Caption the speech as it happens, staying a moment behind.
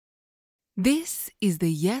This is the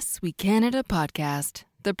Yes We Canada podcast,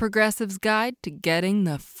 the progressive's guide to getting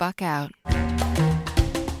the fuck out.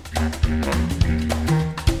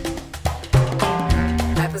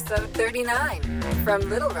 Episode 39, From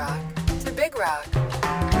Little Rock to Big Rock.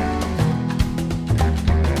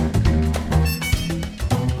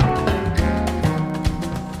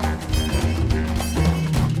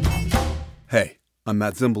 Hey, I'm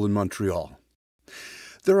Matt Zimbel in Montreal.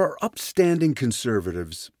 There are upstanding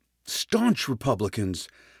conservatives, staunch Republicans,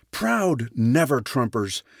 proud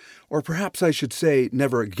never-Trumpers, or perhaps I should say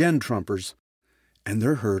never-again Trumpers, and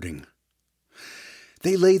they're hurting.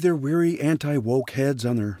 They lay their weary anti-woke heads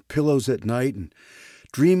on their pillows at night and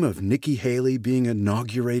dream of Nikki Haley being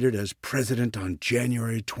inaugurated as president on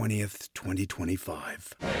January 20th,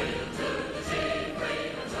 2025.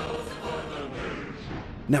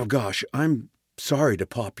 Now, gosh, I'm sorry to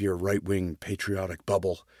pop your right-wing patriotic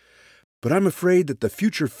bubble, but I'm afraid that the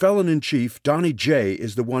future felon-in-chief, Donny J,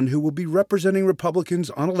 is the one who will be representing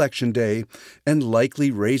Republicans on Election Day and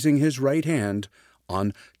likely raising his right hand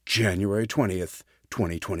on January 20th,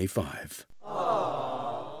 2025.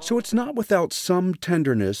 Aww. So it's not without some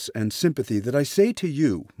tenderness and sympathy that I say to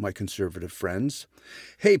you, my conservative friends,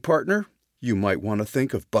 hey, partner, you might want to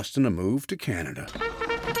think of busting a move to Canada.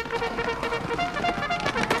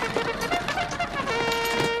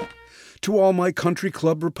 To all my country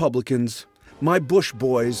club Republicans, my Bush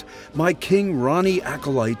boys, my King Ronnie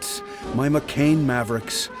acolytes, my McCain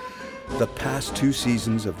Mavericks, the past 2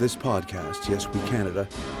 seasons of this podcast, Yes We Canada,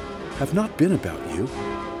 have not been about you.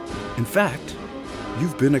 In fact,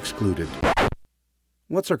 you've been excluded.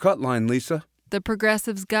 What's our cut line, Lisa? The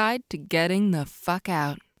progressive's guide to getting the fuck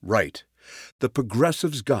out. Right. The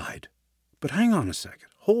progressive's guide. But hang on a second.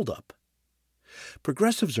 Hold up.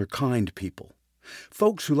 Progressives are kind people.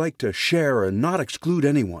 Folks who like to share and not exclude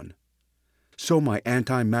anyone. So my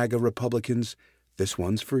anti-MAGA Republicans, this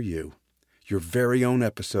one's for you. Your very own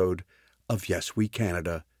episode of Yes We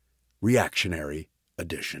Canada, Reactionary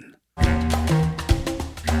Edition. And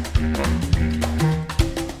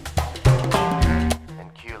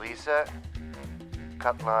cue Lisa.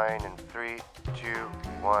 Cut line in 3, 2,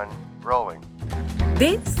 1, rolling.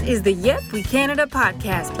 This is the Yep We Canada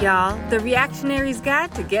podcast, y'all. The reactionary's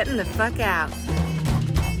guide to getting the fuck out.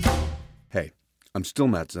 Hey, I'm still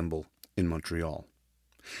Matt Zimbel in Montreal.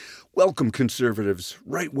 Welcome, conservatives,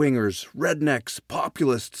 right-wingers, rednecks,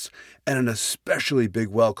 populists, and an especially big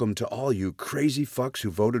welcome to all you crazy fucks who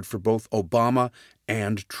voted for both Obama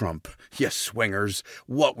and Trump. Yes, swingers,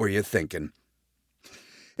 what were you thinking?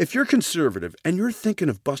 If you're conservative and you're thinking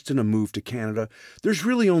of busting a move to Canada, there's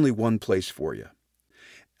really only one place for you.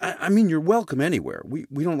 I mean, you're welcome anywhere.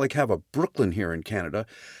 We don't have a Brooklyn here in Canada.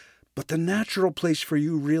 But the natural place for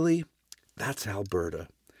you, really, that's Alberta.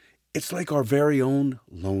 It's like our very own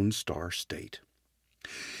Lone Star State.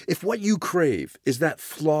 If what you crave is that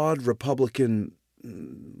flawed Republican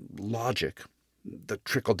logic, the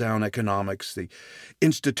trickle-down economics, the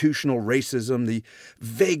institutional racism, the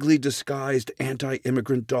vaguely disguised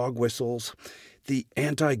anti-immigrant dog whistles, the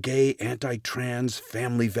anti-gay, anti-trans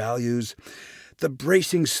family values, the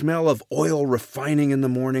bracing smell of oil refining in the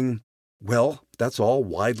morning, well, that's all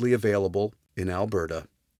widely available in Alberta.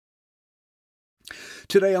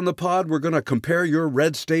 Today on the pod, we're going to compare your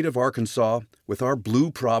red state of Arkansas with our blue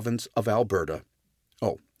province of Alberta.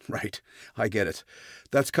 Oh, right, I get it.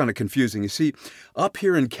 That's kind of confusing. You see, up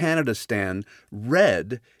here in Canada, Stan,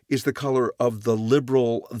 red is the color of the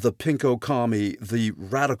liberal, the pinko commie, the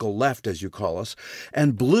radical left, as you call us,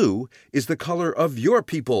 and blue is the color of your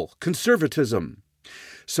people, conservatism.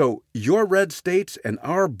 So your red states and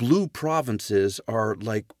our blue provinces are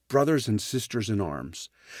like brothers and sisters in arms.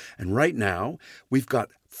 And right now, we've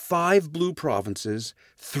got 5 blue provinces,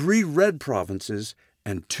 3 red provinces,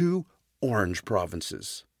 and 2 orange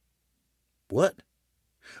provinces. What?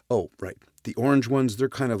 Oh, right. The orange ones, they're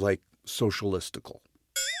kind of like socialistical.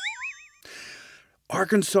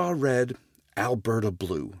 Arkansas red, Alberta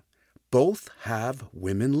blue. Both have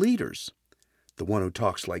women leaders. The one who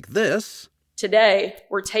talks like this. Today,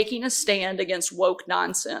 we're taking a stand against woke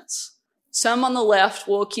nonsense. Some on the left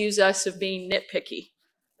will accuse us of being nitpicky,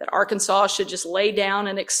 that Arkansas should just lay down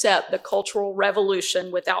and accept the cultural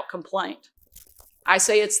revolution without complaint. I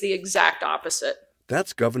say it's the exact opposite.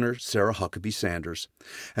 That's Governor Sarah Huckabee Sanders.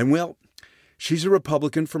 And well, she's a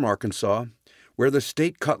Republican from Arkansas, where the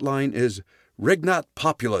state cut line is Regnat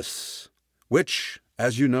Populus, which,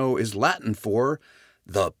 as you know, is Latin for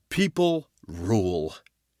the people rule.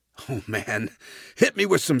 Oh man, hit me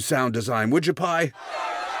with some sound design, would you, Pie?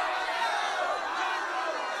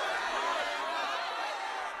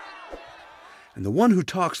 And the one who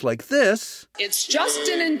talks like this... It's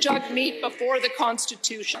Justin and Jugmeat before the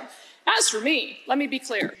Constitution. As for me, let me be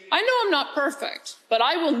clear. I know I'm not perfect, but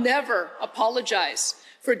I will never apologize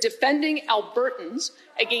for defending Albertans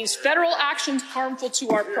against federal actions harmful to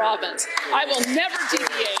our province. I will never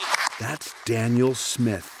deviate. That's Daniel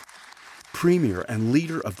Smith, Premier and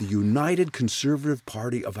leader of the United Conservative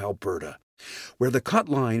Party of Alberta, where the cut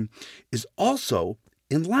line is also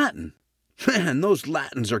in Latin. Man, those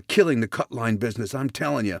Latins are killing the cut line business, I'm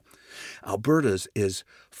telling you. Alberta's is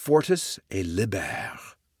fortis et liber,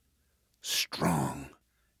 strong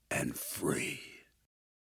and free.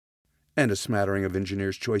 And a smattering of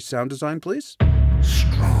Engineer's Choice sound design, please.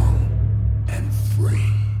 Strong and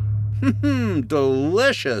free.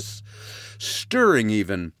 Delicious. Stirring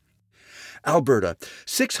even. Alberta,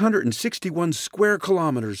 661 square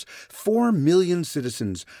kilometers, 4 million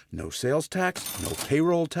citizens. No sales tax, no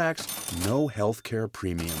payroll tax, no health care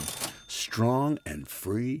premium. Strong and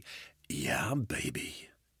free, yeah, baby.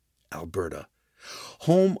 Alberta,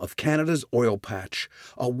 home of Canada's oil patch,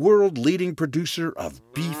 a world-leading producer of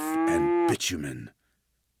beef and bitumen.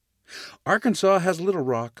 Arkansas has Little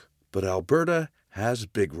Rock, but Alberta has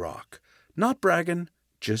Big Rock. Not bragging,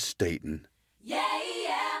 just stating. Yeah,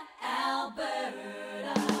 Alberta.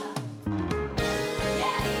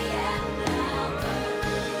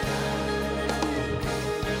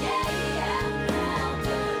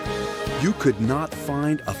 You could not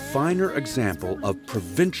find a finer example of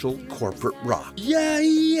provincial corporate rock. Yeah,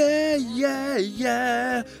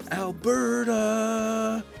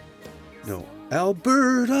 Alberta. No,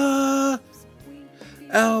 Alberta.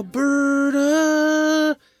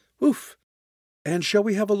 Oof. And shall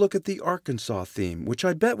we have a look at the Arkansas theme, which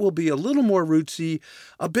I bet will be a little more rootsy,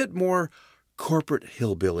 a bit more corporate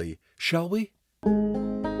hillbilly, shall we?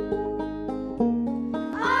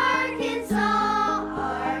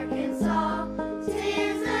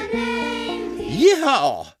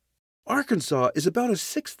 Yeehaw! Arkansas is about a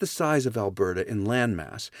sixth the size of Alberta in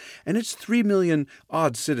landmass, and its 3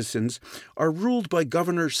 million-odd citizens are ruled by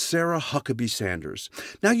Governor Sarah Huckabee Sanders.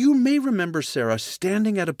 Now, you may remember Sarah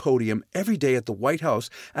standing at a podium every day at the White House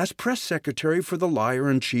as press secretary for the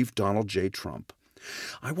liar-in-chief Donald J. Trump.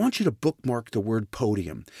 I want you to bookmark the word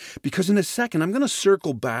podium, because in a second I'm going to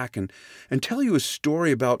circle back and tell you a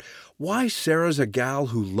story about why Sarah's a gal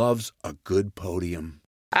who loves a good podium.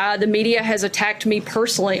 The media has attacked me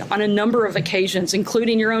personally on a number of occasions,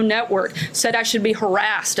 including your own network, said I should be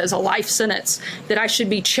harassed as a life sentence, that I should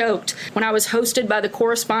be choked. When I was hosted by the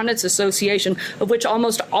Correspondents Association, of which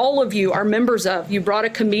almost all of you are members of, you brought a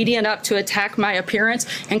comedian up to attack my appearance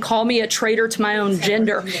and call me a traitor to my own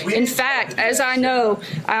gender. In fact, as I know,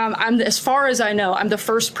 as far as I know, I'm the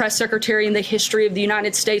first press secretary in the history of the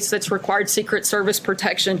United States that's required Secret Service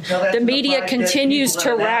protection. The media continues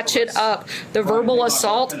to ratchet up the verbal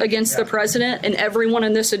assault against the president and everyone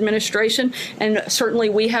in this administration, and certainly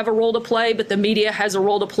we have a role to play, but the media has a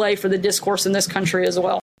role to play for the discourse in this country as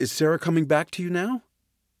well. Is Sarah coming back to you now?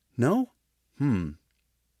 No?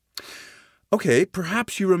 Okay,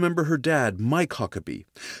 perhaps you remember her dad, Mike Huckabee.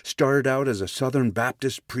 Started out as a Southern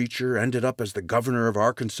Baptist preacher, ended up as the governor of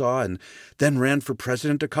Arkansas, and then ran for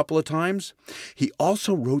president a couple of times. He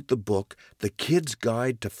also wrote the book, The Kid's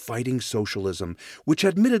Guide to Fighting Socialism, which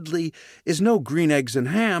admittedly is no green eggs and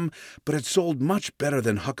ham, but it sold much better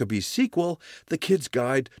than Huckabee's sequel, The Kid's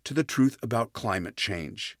Guide to the Truth About Climate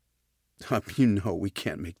Change. You know we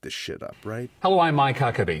can't make this shit up, right? Hello, I'm Mike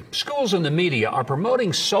Huckabee. Schools and the media are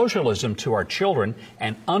promoting socialism to our children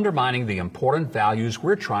and undermining the important values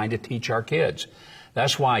we're trying to teach our kids.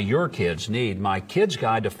 That's why your kids need My Kid's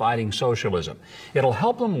Guide to Fighting Socialism. It'll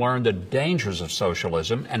help them learn the dangers of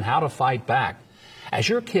socialism and how to fight back. As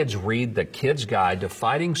your kids read The Kid's Guide to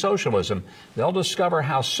Fighting Socialism, they'll discover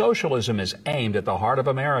how socialism is aimed at the heart of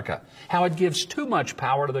America, how it gives too much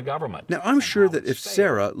power to the government. Now, I'm sure that if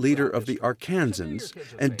Sarah, leader of the Arkansans,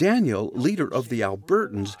 and Daniel, leader of the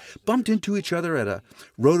Albertans, bumped into each other at a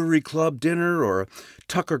Rotary Club dinner or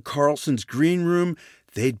Tucker Carlson's green room,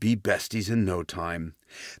 they'd be besties in no time.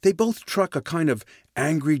 They both truck a kind of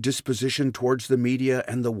angry disposition towards the media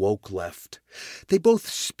and the woke left. They both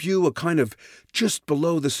spew a kind of just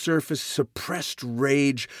below the surface suppressed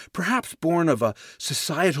rage, perhaps born of a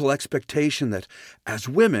societal expectation that as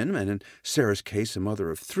women, and in Sarah's case a mother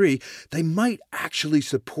of 3, they might actually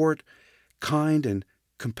support kind and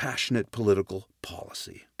compassionate political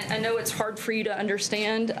policy. I know it's hard for you to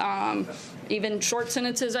understand, even short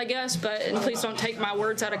sentences, I guess, and please don't take my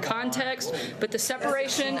words out of context, but the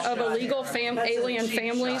separation of illegal alien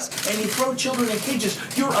families. And you throw children in cages.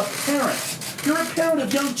 You're a parent. You're a parent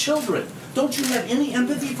of young children. Don't you have any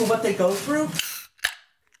empathy for what they go through?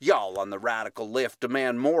 Y'all on the radical left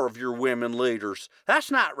demand more of your women leaders. That's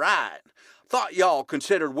not right. Thought y'all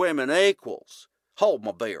considered women equals. Hold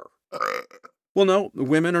my beer. Well, no,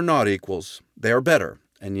 women are not equals. They are better.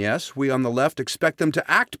 And yes, we on the left expect them to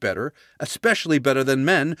act better, especially better than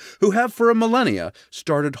men who have for a millennia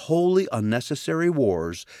started wholly unnecessary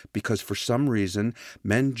wars because for some reason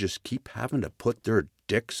men just keep having to put their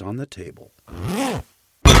dicks on the table.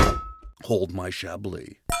 Hold my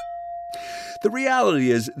Chablis. The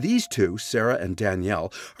reality is these two, Sarah and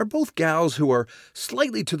Danielle, are both gals who are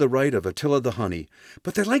slightly to the right of Attila the Honey,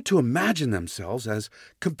 but they like to imagine themselves as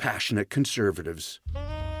compassionate conservatives.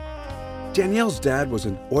 Danielle's dad was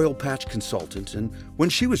an oil patch consultant, and when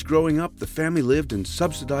she was growing up, the family lived in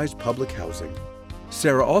subsidized public housing.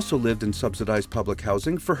 Sarah also lived in subsidized public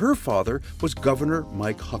housing, for her father was Governor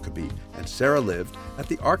Mike Huckabee, and Sarah lived at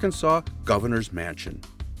the Arkansas Governor's Mansion.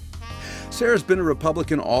 Sarah's been a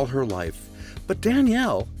Republican all her life, but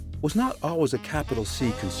Danielle was not always a capital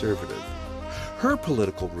C conservative. Her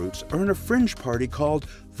political roots are in a fringe party called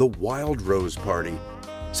the Wild Rose Party.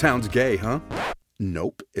 Sounds gay, huh?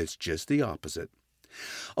 Nope, it's just the opposite.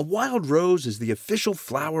 A wild rose is the official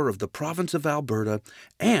flower of the province of Alberta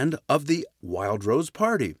and of the Wild Rose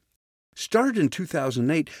Party. Started in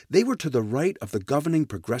 2008, they were to the right of the governing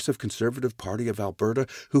Progressive Conservative Party of Alberta,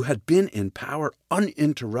 who had been in power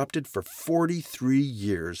uninterrupted for 43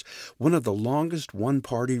 years, one of the longest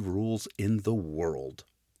one-party rules in the world.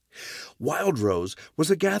 Wild Rose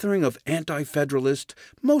was a gathering of anti-federalist,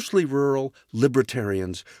 mostly rural,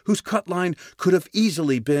 libertarians whose cut line could have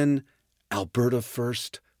easily been, Alberta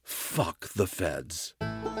first, fuck the feds.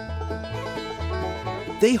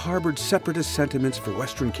 They harbored separatist sentiments for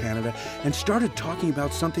Western Canada and started talking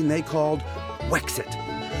about something they called Wexit,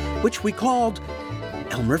 which we called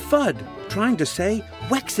Elmer Fudd, trying to say,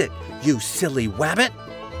 Wexit, you silly wabbit.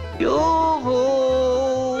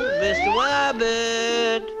 Yoo-hoo, Mr.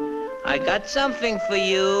 Wabbit, I got something for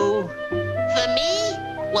you. For me?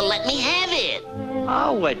 Well, let me have it.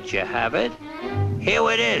 I'll let you have it. Here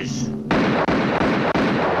it is.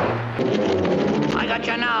 I got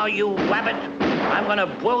you now, you wabbit. I'm going to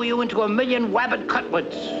blow you into 1,000,000 wabbit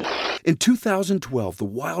cutlets. In 2012, the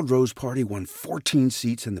Wild Rose Party won 14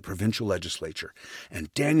 seats in the provincial legislature,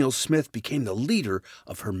 and Danielle Smith became the leader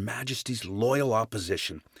of Her Majesty's loyal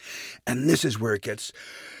opposition. And this is where it gets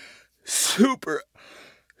super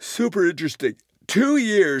interesting. 2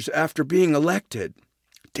 years after being elected,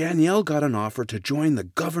 Danielle got an offer to join the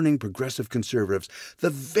governing Progressive Conservatives, the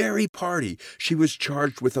very party she was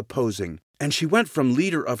charged with opposing. And she went from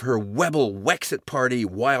leader of her Webble Wexit party,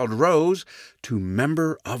 Wild Rose, to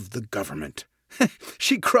member of the government.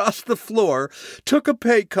 She crossed the floor, took a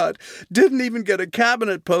pay cut, didn't even get a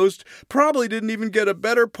cabinet post, probably didn't even get a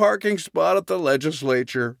better parking spot at the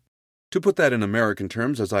legislature. To put that in American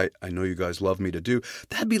terms, as I know you guys love me to do,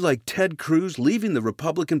 that'd be like Ted Cruz leaving the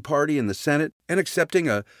Republican Party in the Senate and accepting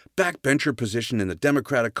a backbencher position in the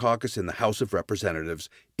Democratic caucus in the House of Representatives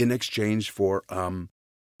in exchange for,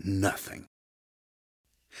 nothing.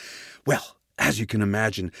 Well, as you can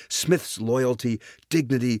imagine, Smith's loyalty,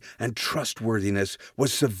 dignity, and trustworthiness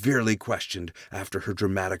was severely questioned after her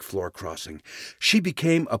dramatic floor crossing. She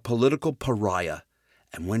became a political pariah,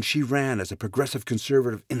 and when she ran as a progressive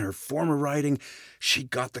conservative in her former riding, she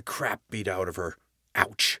got the crap beat out of her.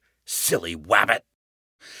 Ouch, silly wabbit.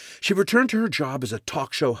 She returned to her job as a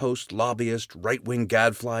talk show host, lobbyist, right-wing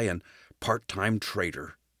gadfly, and part-time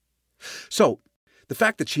traitor. So, the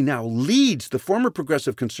fact that she now leads the former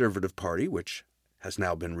Progressive Conservative Party, which has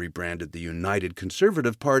now been rebranded the United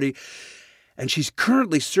Conservative Party, and she's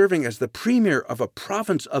currently serving as the premier of a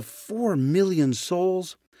province of 4 million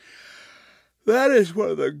souls, that is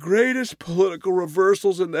one of the greatest political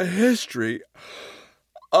reversals in the history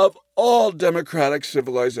of all democratic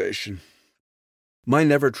civilization. My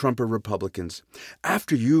never-Trumper Republicans,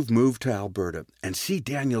 after you've moved to Alberta and see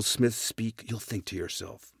Danielle Smith speak, you'll think to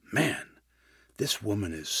yourself, man, this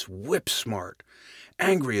woman is whip-smart,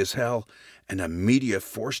 angry as hell, and a media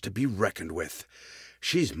force to be reckoned with.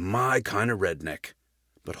 She's my kind of redneck.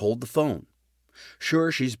 But hold the phone.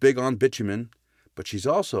 Sure, she's big on bitumen, but she's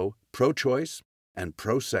also pro-choice and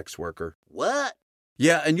pro-sex worker. What?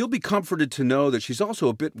 Yeah, and you'll be comforted to know that she's also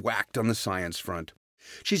a bit whacked on the science front.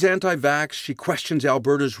 She's anti-vax, she questions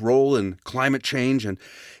Alberta's role in climate change, and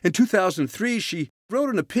in 2003 she wrote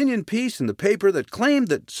an opinion piece in the paper that claimed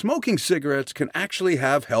that smoking cigarettes can actually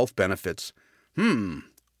have health benefits.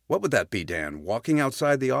 What would that be, Dan? Walking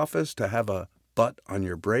outside the office to have a butt on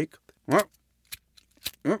your break? Well,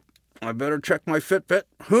 I better check my Fitbit.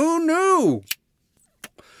 Who knew?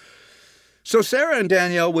 So Sarah and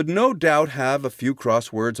Danielle would no doubt have a few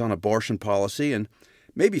crosswords on abortion policy, and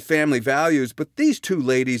maybe family values, but these two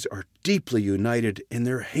ladies are deeply united in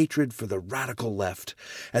their hatred for the radical left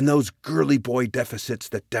and those girly boy deficits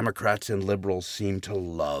that Democrats and liberals seem to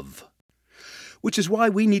love. Which is why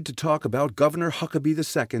we need to talk about Governor Huckabee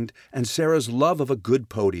II and Sarah's love of a good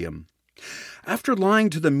podium. After lying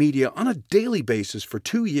to the media on a daily basis for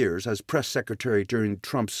 2 years as press secretary during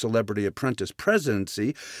Trump's Celebrity Apprentice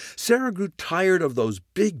presidency, Sarah grew tired of those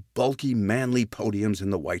big, bulky, manly podiums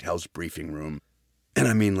in the White House briefing room. And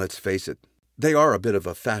I mean, let's face it, they are a bit of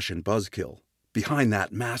a fashion buzzkill. Behind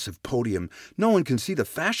that massive podium, no one can see the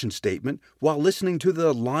fashion statement while listening to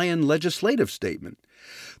the lion legislative statement.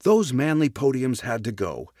 Those manly podiums had to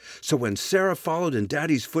go. So when Sarah followed in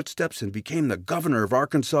Daddy's footsteps and became the governor of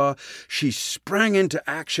Arkansas, she sprang into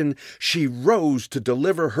action. She rose to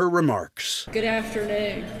deliver her remarks. Good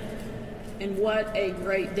afternoon, and what a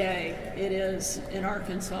great day it is in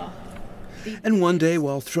Arkansas. And one day,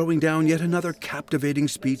 while throwing down yet another captivating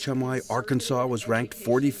speech on why Arkansas was ranked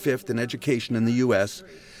 45th in education in the U.S.,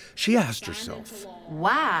 she asked herself,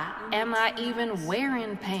 Why am I even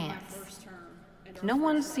wearing pants? No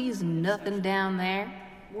one sees nothing down there.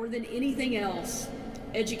 More than anything else,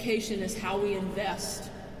 education is how we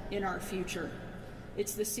invest in our future.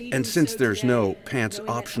 It's the seed. And since there's no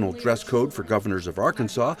pants-optional dress code for governors of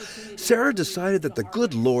Arkansas, Sarah decided that the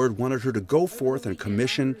good Lord wanted her to go forth and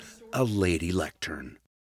commission a lady lectern.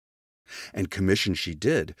 And commission she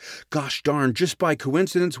did. Gosh darn, just by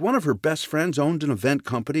coincidence, one of her best friends owned an event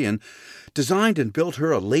company and designed and built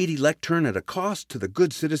her a lady lectern at a cost to the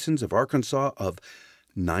good citizens of Arkansas of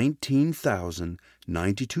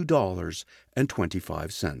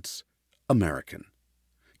 $19,092.25 American.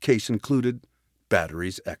 Case included,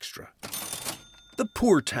 batteries extra. The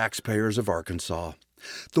poor taxpayers of Arkansas,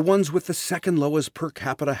 the ones with the second lowest per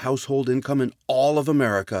capita household income in all of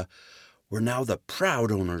America, were now the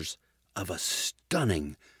proud owners of a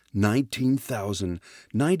stunning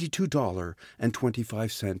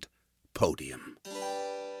 $19,092.25 podium.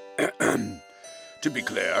 To be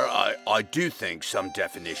clear, I do think some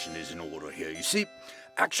definition is in order here. You see,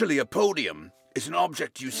 actually a podium is an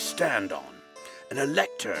object you stand on, and a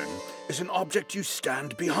lectern is an object you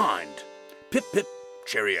stand behind. Pip, pip,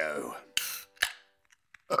 cheerio.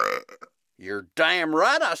 You're damn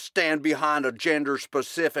right I stand behind a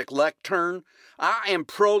gender-specific lectern. I am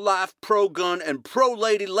pro-life, pro-gun, and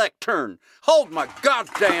pro-lady lectern. Hold my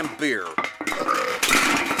goddamn beer.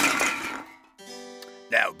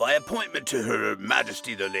 Now, by appointment to Her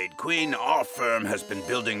Majesty the late Queen, our firm has been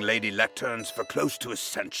building lady lecterns for close to a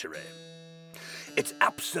century. It's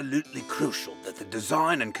absolutely crucial that the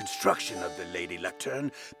design and construction of the lady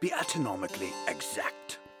lectern be anatomically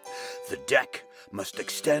exact. The deck must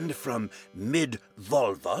extend from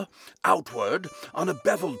mid-vulva outward on a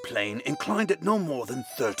beveled plane inclined at no more than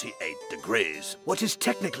 38 degrees. What is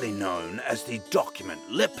technically known as the document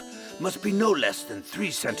lip must be no less than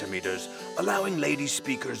 3 centimeters, allowing lady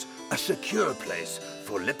speakers a secure place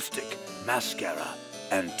for lipstick, mascara,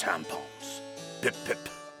 and tampons. Pip, pip.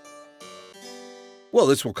 Well,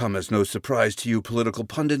 this will come as no surprise to you political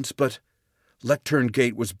pundits, but Lectern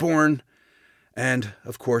Gate was born, and,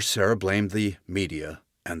 of course, Sarah blamed the media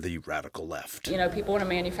and the radical left. You know, people want to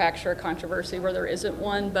manufacture a controversy where there isn't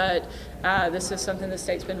one, but this is something the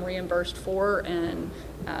state's been reimbursed for, and,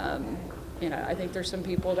 I think there's some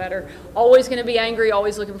people that are always going to be angry,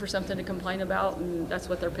 always looking for something to complain about, and that's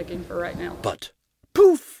what they're picking for right now. But,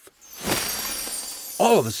 poof!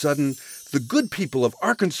 All of a sudden, the good people of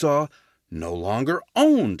Arkansas no longer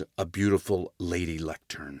owned a beautiful lady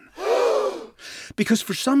lectern. Because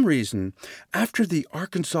for some reason, after the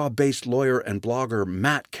Arkansas-based lawyer and blogger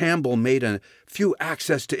Matt Campbell made a few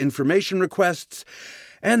access to information requests,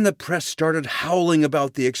 and the press started howling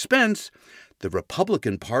about the expense, the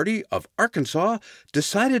Republican Party of Arkansas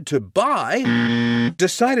decided to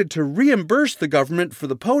reimburse the government for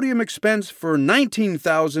the podium expense for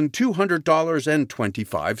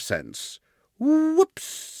 $19,200.25.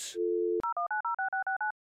 Whoops.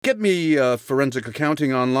 Get me forensic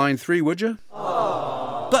accounting on line 3, would you?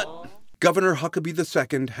 But Governor Huckabee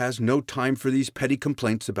II has no time for these petty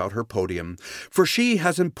complaints about her podium, for she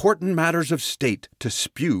has important matters of state to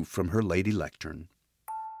spew from her lady lectern.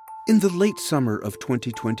 In the late summer of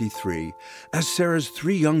 2023, as Sarah's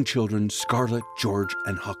 3 young children, Scarlett, George,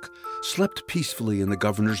 and Huck, slept peacefully in the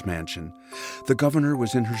governor's mansion, the governor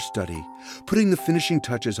was in her study, putting the finishing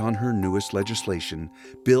touches on her newest legislation,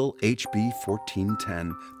 Bill HB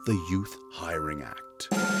 1410, the Youth Hiring Act.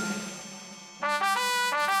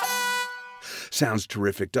 Sounds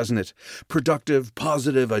terrific, doesn't it? Productive,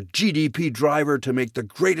 positive, a GDP driver to make the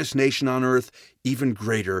greatest nation on earth even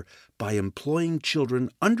greater by employing children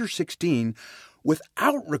under 16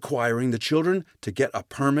 without requiring the children to get a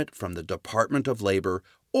permit from the Department of Labor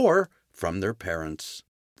or from their parents.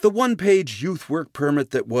 The one-page youth work permit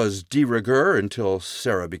that was de rigueur until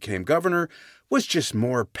Sarah became governor was just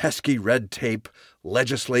more pesky red tape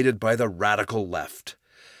legislated by the radical left.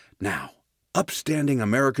 Now, upstanding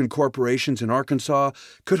American corporations in Arkansas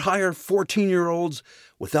could hire 14-year-olds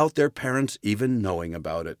without their parents even knowing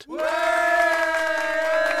about it.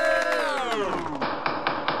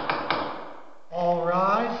 All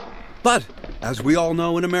rise. But, as we all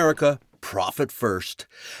know in America, profit first.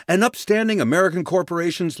 And upstanding American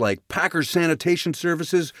corporations like Packers Sanitation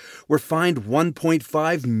Services were fined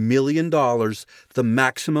 $1.5 million, the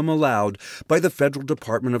maximum allowed by the Federal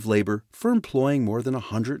Department of Labor for employing more than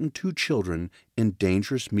 102 children in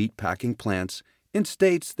dangerous meatpacking plants in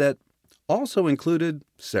states that also included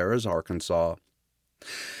Sarah's Arkansas.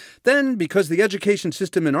 Then, because the education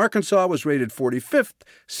system in Arkansas was rated 45th,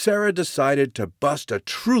 Sarah decided to bust a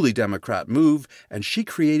truly Democrat move, and she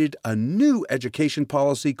created a new education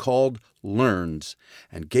policy called LEARNS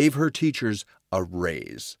and gave her teachers a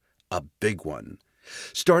raise, a big one.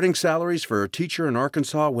 Starting salaries for a teacher in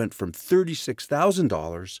Arkansas went from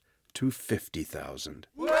 $36,000 to $50,000.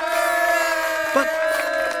 But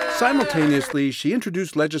simultaneously, she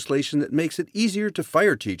introduced legislation that makes it easier to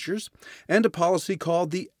fire teachers and a policy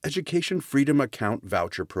called the Education Freedom Account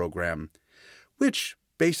Voucher Program, which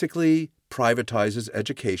basically privatizes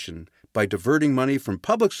education by diverting money from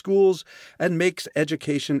public schools and makes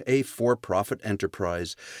education a for-profit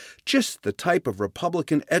enterprise. Just the type of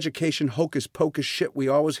Republican education hocus-pocus shit we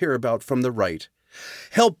always hear about from the right.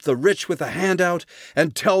 Help the rich with a handout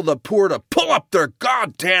and tell the poor to pull up their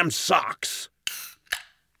goddamn socks.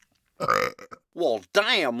 Well,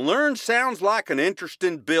 damn, Learn sounds like an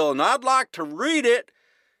interesting bill, and I'd like to read it,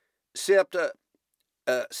 except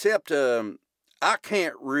I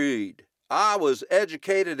can't read. I was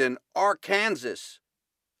educated in Arkansas.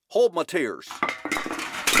 Hold my tears.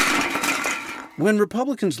 When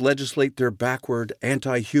Republicans legislate their backward,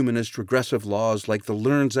 anti-humanist, regressive laws like the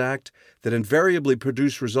LEARNS Act that invariably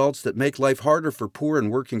produce results that make life harder for poor and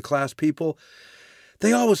working-class people,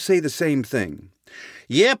 they always say the same thing.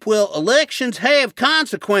 Yep, well, elections have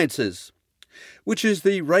consequences, which is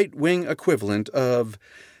the right-wing equivalent of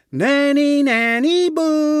nanny, nanny,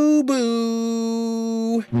 boo,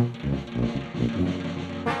 boo.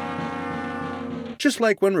 Just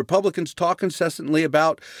like when Republicans talk incessantly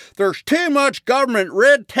about there's too much government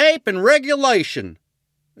red tape and regulation.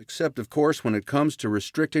 Except, of course, when it comes to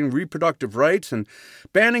restricting reproductive rights and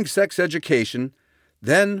banning sex education,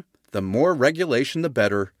 then the more regulation the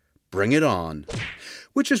better. Bring it on.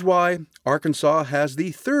 Which is why Arkansas has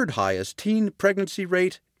the third highest teen pregnancy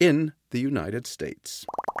rate in the United States.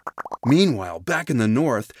 Meanwhile, back in the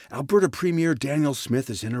north, Alberta Premier Danielle Smith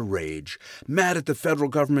is in a rage. Mad at the federal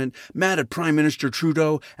government, mad at Prime Minister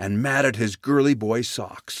Trudeau, and mad at his girly boy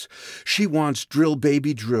socks. She wants drill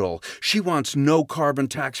baby drill. She wants no carbon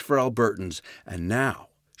tax for Albertans. And now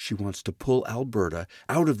she wants to pull Alberta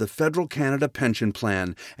out of the federal Canada pension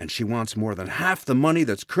plan, and she wants more than half the money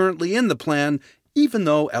that's currently in the plan, even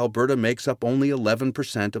though Alberta makes up only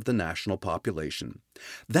 11% of the national population.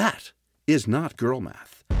 That is not girl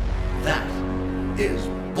math. That is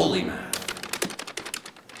bully math.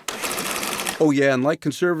 Oh yeah, and like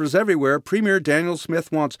conservatives everywhere, Premier Danielle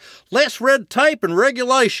Smith wants less red tape and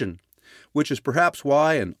regulation, which is perhaps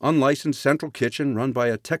why an unlicensed central kitchen run by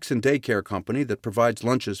a Texan daycare company that provides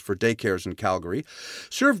lunches for daycares in Calgary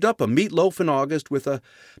served up a meatloaf in August with a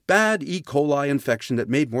bad E. coli infection that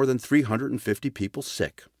made more than 350 people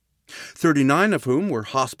sick, 39 of whom were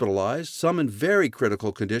hospitalized, some in very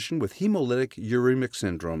critical condition with hemolytic uremic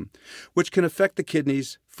syndrome, which can affect the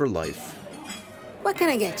kidneys for life. What can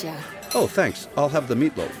I get you? Oh, thanks. I'll have the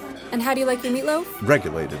meatloaf. And how do you like your meatloaf?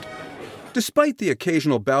 Regulated. Despite the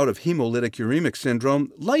occasional bout of hemolytic uremic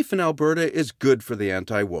syndrome, life in Alberta is good for the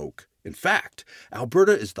anti-woke. In fact,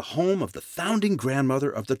 Alberta is the home of the founding grandmother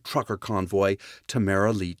of the trucker convoy,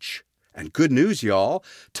 Tamara Leach. And good news, y'all,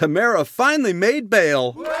 Tamara finally made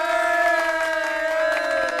bail.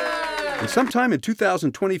 And sometime in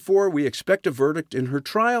 2024, we expect a verdict in her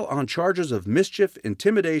trial on charges of mischief,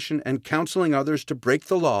 intimidation, and counseling others to break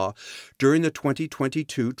the law during the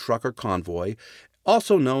 2022 trucker convoy,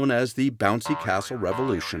 also known as the Bouncy Castle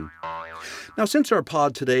Revolution. Now, since our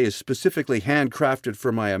pod today is specifically handcrafted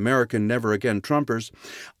for my American Never Again Trumpers,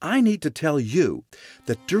 I need to tell you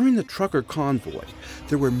that during the trucker convoy,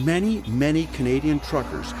 there were many, many Canadian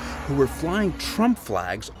truckers who were flying Trump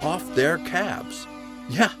flags off their cabs.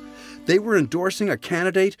 Yeah, they were endorsing a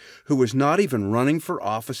candidate who was not even running for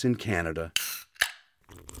office in Canada.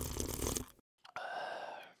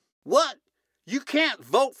 What? You can't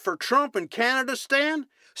vote for Trump in Canada, Stan?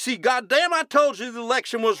 See, goddamn, I told you the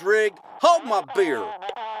election was rigged. Hold my beer.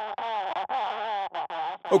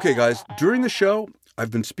 Okay, guys, during the show,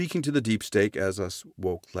 I've been speaking to the deep state, as us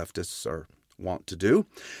woke leftists are wont to do,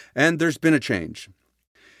 and there's been a change.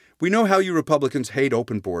 We know how you Republicans hate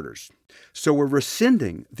open borders, so we're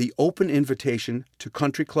rescinding the open invitation to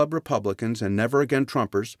country club Republicans and never again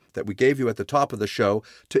Trumpers that we gave you at the top of the show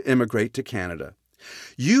to immigrate to Canada.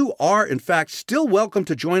 You are, in fact, still welcome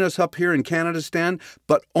to join us up here in Canada, Stan,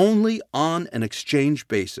 but only on an exchange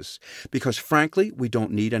basis, because frankly, we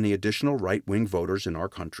don't need any additional right-wing voters in our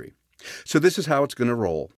country. So this is how it's going to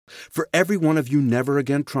roll. For every one of you never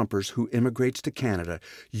again Trumpers who immigrates to Canada,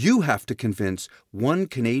 you have to convince one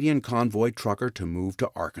Canadian convoy trucker to move to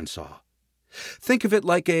Arkansas. Think of it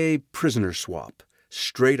like a prisoner swap.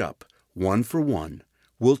 Straight up, 1 for 1.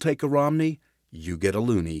 We'll take a Romney, you get a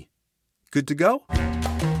loony. Good to go?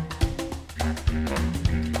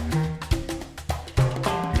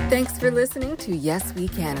 Thanks for listening to Yes We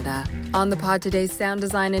Canada. On the pod today's sound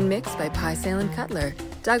design and mix by Pie Sale and Cutler.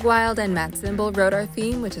 Doug Wild and Matt Zimbel wrote our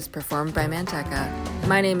theme, which is performed by Manteca.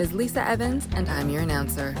 My name is Lisa Evans, and I'm your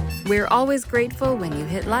announcer. We're always grateful when you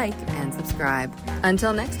hit like and subscribe.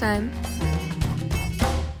 Until next time.